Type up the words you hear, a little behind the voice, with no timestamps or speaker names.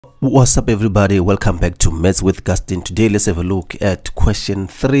What's up, everybody? Welcome back to Maths with Gaston. Today let's have a look at question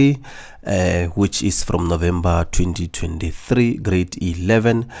 3, which is from November 2023, grade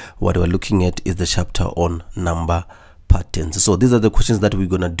 11. What we're looking at is the chapter on number patterns. So these are the questions that we're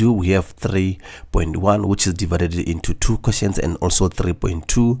gonna do. We have 3.1, which is divided into 2 questions, and also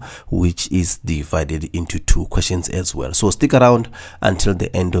 3.2, which is divided into 2 questions as well. So stick around until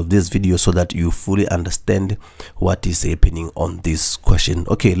the end of this video so that you fully understand what is happening on this question.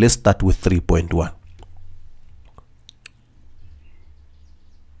 Okay, let's start with 3.1.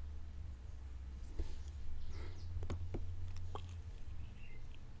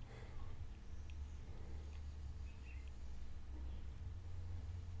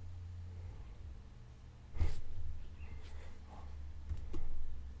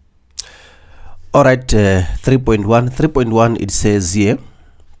 All right, 3.1, it says here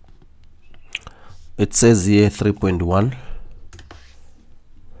 3.1,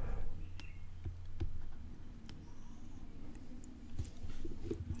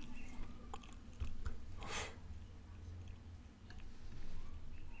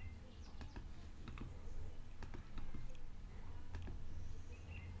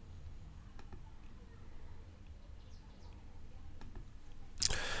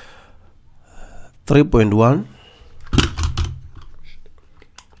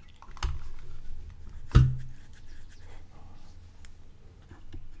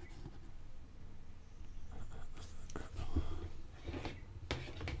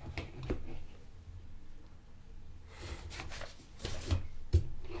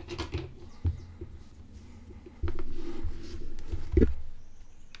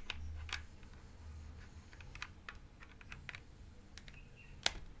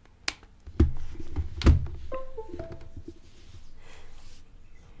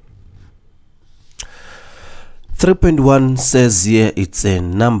 says here it's a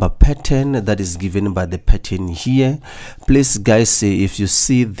number pattern that is given by the pattern here. Please guys, if you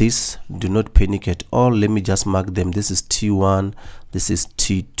see this, do not panic at all. Let me just mark them. This is T1, this is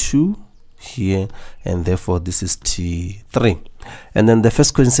T2 here, and therefore this is T3. And then the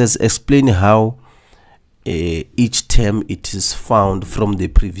first question says explain how each term it is found from the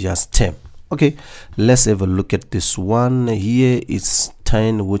previous term. Okay, let's have a look at this one here. It's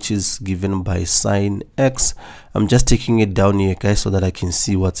 10, which is given by sine x. I'm just taking it down here, guys, so that I can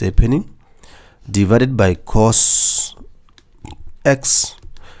see what's happening. Divided by cos x.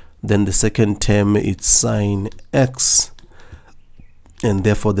 Then the second term is sine x, and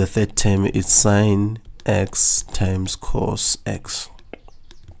therefore the third term is sine x times cos x.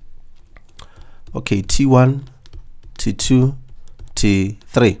 Okay, T1, T2,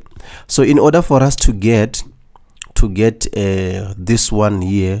 T3. So in order for us to get this one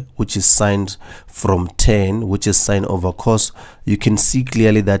here, which is sine from 10, which is sine over cos, you can see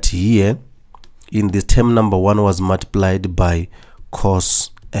clearly that here in the term number 1 was multiplied by cos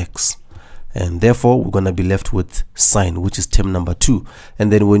x, and therefore we're going to be left with sine, which is term number 2.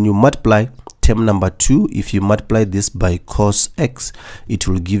 And then when you multiply term number 2, if you multiply this by cos x, it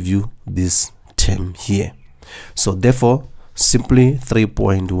will give you this term here. So therefore simply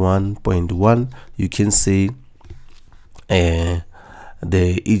 3.1.1, you can say the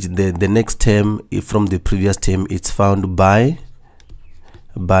next term from the previous term, it's found by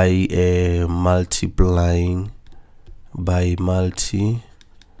multiplying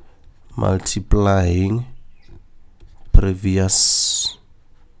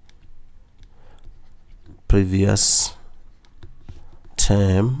previous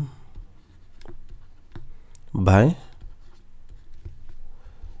term by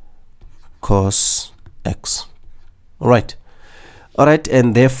cos x. All right,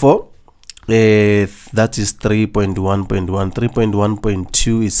 and therefore that is 3.1.1.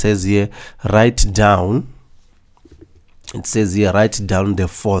 3.1.2, it says here write down the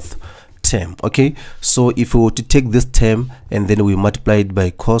fourth term. Okay, so if we were to take this term and then we multiply it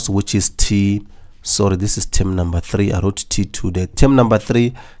by cos, which is this is term number 3. I wrote T2 there. Term number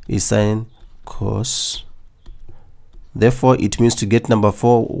 3 is sine cos. Therefore it means to get number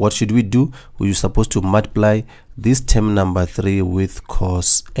 4, what should we do? We're supposed to multiply this term number 3 with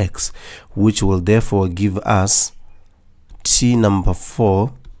cos x, which will therefore give us T number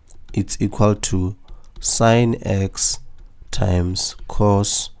 4. It's equal to sine x times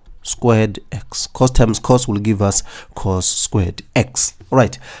cos squared x. Cos times cos will give us cos squared x.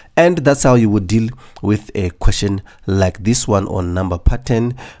 Right, and that's how you would deal with a question like this one on number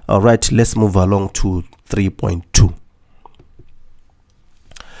pattern. All right, let's move along to 3.2.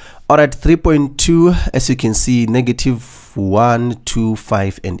 All right, 3.2, as you can see, negative 1, 2,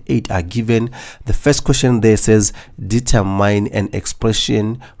 5, and 8 are given. The first question there says, determine an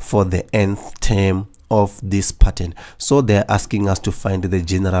expression for the nth term of this pattern. So they're asking us to find the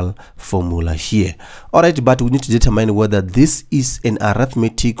general formula here. All right, but we need to determine whether this is an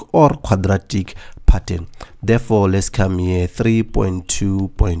arithmetic or quadratic pattern. Therefore, let's come here.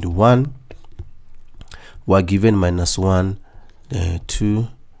 3.2.1, we're given minus 1, 2,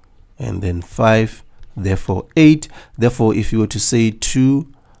 and then 5, therefore 8. Therefore, if you were to say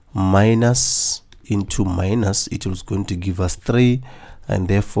 2 minus into minus, it was going to give us 3, and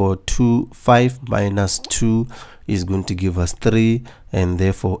therefore 5 minus 2 is going to give us 3, and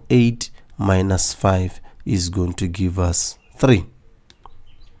therefore 8 minus 5 is going to give us 3.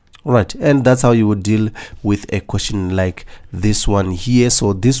 Right, and that's how you would deal with a question like this one here.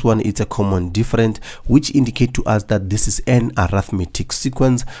 So this one is a common difference, which indicate to us that this is an arithmetic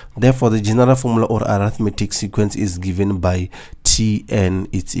sequence. Therefore, the general formula or arithmetic sequence is given by Tn.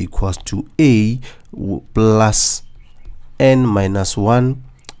 It's equals to A plus n minus 1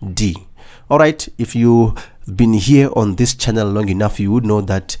 D. All right, if you been here on this channel long enough, you would know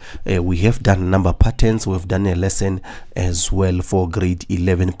that we have done number patterns. We've done a lesson as well for grade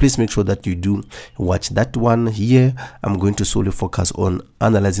 11. Please make sure that you do watch that one. Here I'm going to solely focus on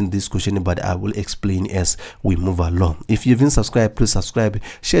analyzing this question, but I will explain as we move along. If you haven't subscribed, please subscribe.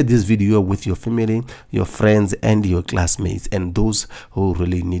 Share this video with your family, your friends, and your classmates, and those who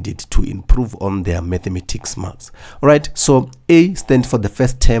really need it to improve on their mathematics marks. All right, so A stands for the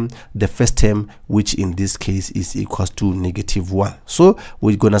first term, which in this case is equals to negative 1. So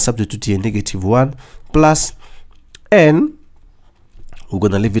we're gonna substitute here negative 1 plus n. We're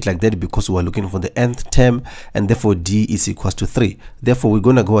gonna leave it like that because we're looking for the nth term, and therefore D is equals to 3. Therefore, we're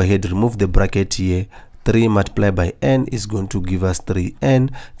gonna go ahead, remove the bracket here. 3 multiplied by n is going to give us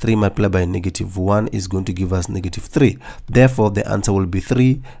 3n. 3 multiplied by negative 1 is going to give us negative 3. Therefore, the answer will be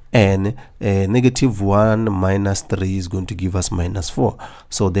 3n. Negative 1 minus 3 is going to give us minus 4.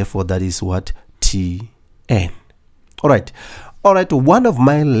 So therefore, that is what Tn. All right, one of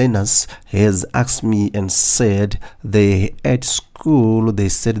my learners has asked me and said they at school, they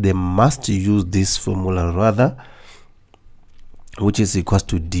said they must use this formula rather, which is equals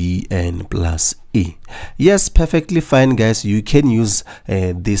to Dn plus E. Yes, perfectly fine, guys. You can use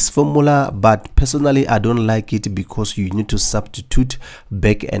this formula, but personally I don't like it because you need to substitute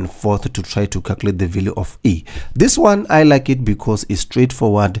back and forth to try to calculate the value of E. This one I like it because it's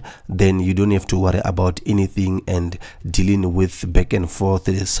straightforward. Then you don't have to worry about anything and dealing with back and forth,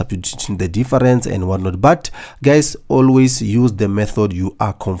 substituting the difference and whatnot. But guys, always use the method you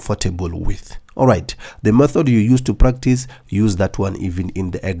are comfortable with. All right, the method you use to practice, use that one even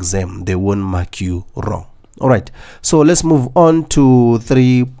in the exam. They won't mark you wrong. All right, so let's move on to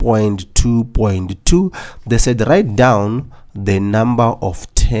 3.2.2. They said write down the number of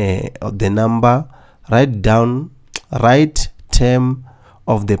right term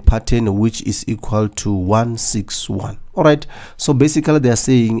of the pattern which is equal to 161. All right, so basically they are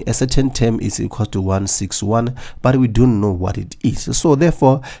saying a certain term is equal to 161, but we don't know what it is. So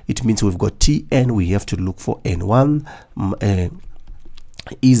therefore it means we've got Tn, we have to look for n1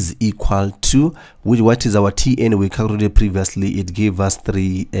 is equal to, what is our Tn? We calculated previously, it gave us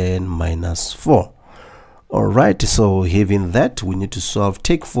 3n minus 4. All right, so having that, we need to solve.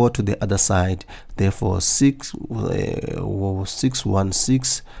 Take 4 to the other side. Therefore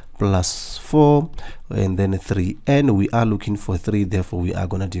 616 plus 4, and then 3n. We are looking for 3, therefore we are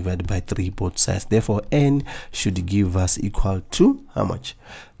going to divide by 3 both sides. Therefore n should give us equal to how much?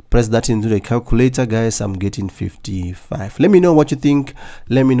 Press that into the calculator, guys. I'm getting 55. Let me know what you think.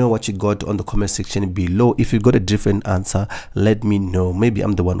 Let me know what you got on the comment section below. If you got a different answer, let me know. Maybe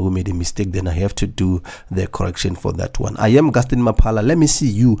I'm the one who made a mistake, then I have to do the correction for that one. I am Gaston Mapala. Let me see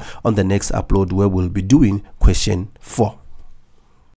you on the next upload where we'll be doing question 4.